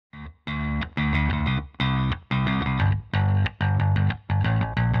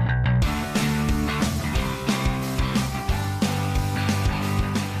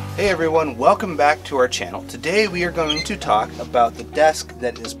Hey everyone, welcome back to our channel. Today we are going to talk about the desk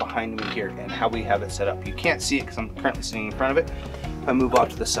that is behind me here and how we have it set up. You can't see it because I'm currently sitting in front of it. If I move off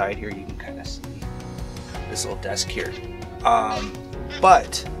to the side here, you can kind of see this little desk here.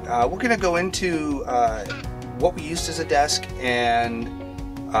 But we're going to go into what we used as a desk and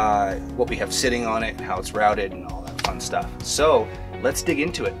what we have sitting on it, how it's routed and all that fun stuff. So let's dig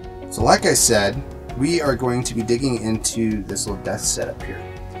into it. So like I said, we are going to be digging into this little desk setup here.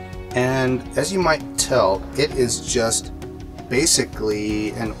 And as you might tell, it is just basically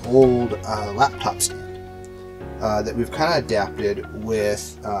an old laptop stand that we've kind of adapted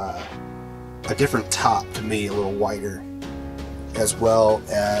with a different top to be a little wider, as well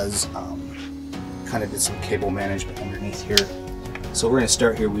as kind of did some cable management underneath here. So we're going to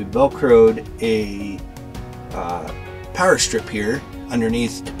start here. We velcroed a power strip here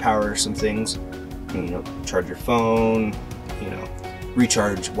underneath to power some things. You know, charge your phone, you know,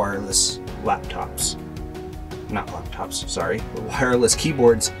 recharge wireless laptops, not laptops, sorry, wireless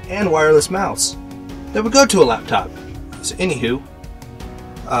keyboards and wireless mouse that would go to a laptop. So anywho,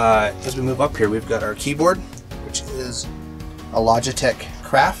 as we move up here, we've got our keyboard, which is a Logitech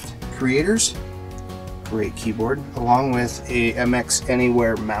Craft Creators, great keyboard, along with a MX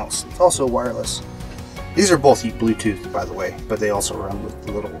Anywhere mouse. It's also wireless. These are both Bluetooth, by the way, but they also run with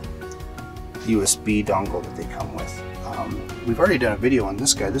the little USB dongle that they come with. We've already done a video on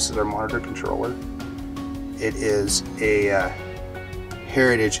this guy. This is our monitor controller. It is a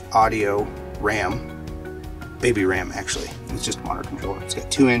Heritage Audio RAM, baby RAM actually. It's just a monitor controller. It's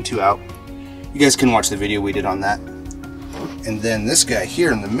got 2 in, 2 out. You guys can watch the video we did on that. And then this guy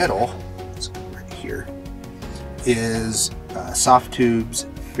here in the middle, right here, is Soft Tubes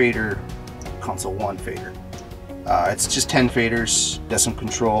fader, console 1 fader. It's just 10 faders, does some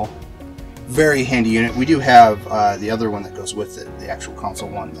control. Very handy unit. We do have the other one that goes with it, the actual console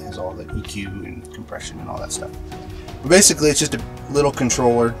one that has all the EQ and compression and all that stuff. But basically, it's just a little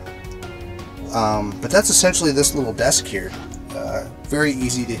controller. But that's essentially this little desk here. Very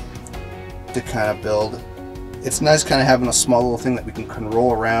easy to kind of build. It's nice kind of having a small little thing that we can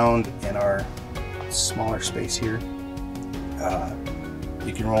roll around in our smaller space here.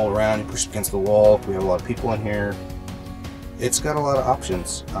 You can roll around, you push it against the wall. If we have a lot of people in here, it's got a lot of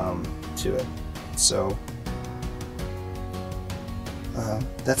options to it. So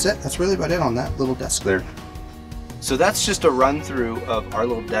that's it. That's really about it on that little desk there. So that's just a run through of our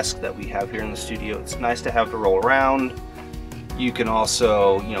little desk that we have here in the studio. It's nice to have to roll around. You can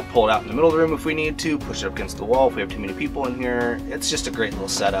also, you know, pull it out in the middle of the room if we need to, push it up against the wall if we have too many people in here. It's just a great little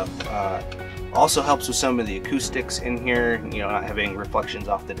setup. Also helps with some of the acoustics in here, you know, not having reflections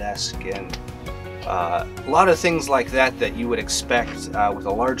off the desk, and a lot of things like that that you would expect with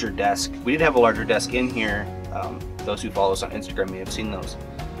a larger desk. We did have a larger desk in here. Those who follow us on Instagram may have seen those.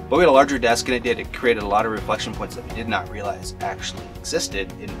 But we had a larger desk, and it created a lot of reflection points that we did not realize actually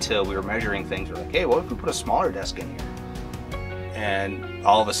existed until we were measuring things. We're like, hey, what if we put a smaller desk in here? And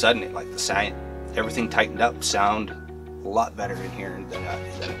all of a sudden, everything tightened up, sound a lot better in here than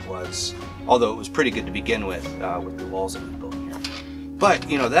it was. Although it was pretty good to begin with the walls that we built in here. But,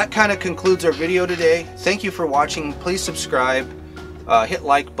 you know, that kind of concludes our video today. Thank you for watching. Please subscribe, hit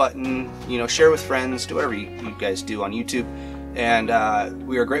like button, you know, share with friends, do whatever you guys do on YouTube. And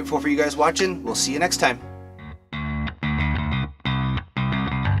we are grateful for you guys watching. We'll see you next time.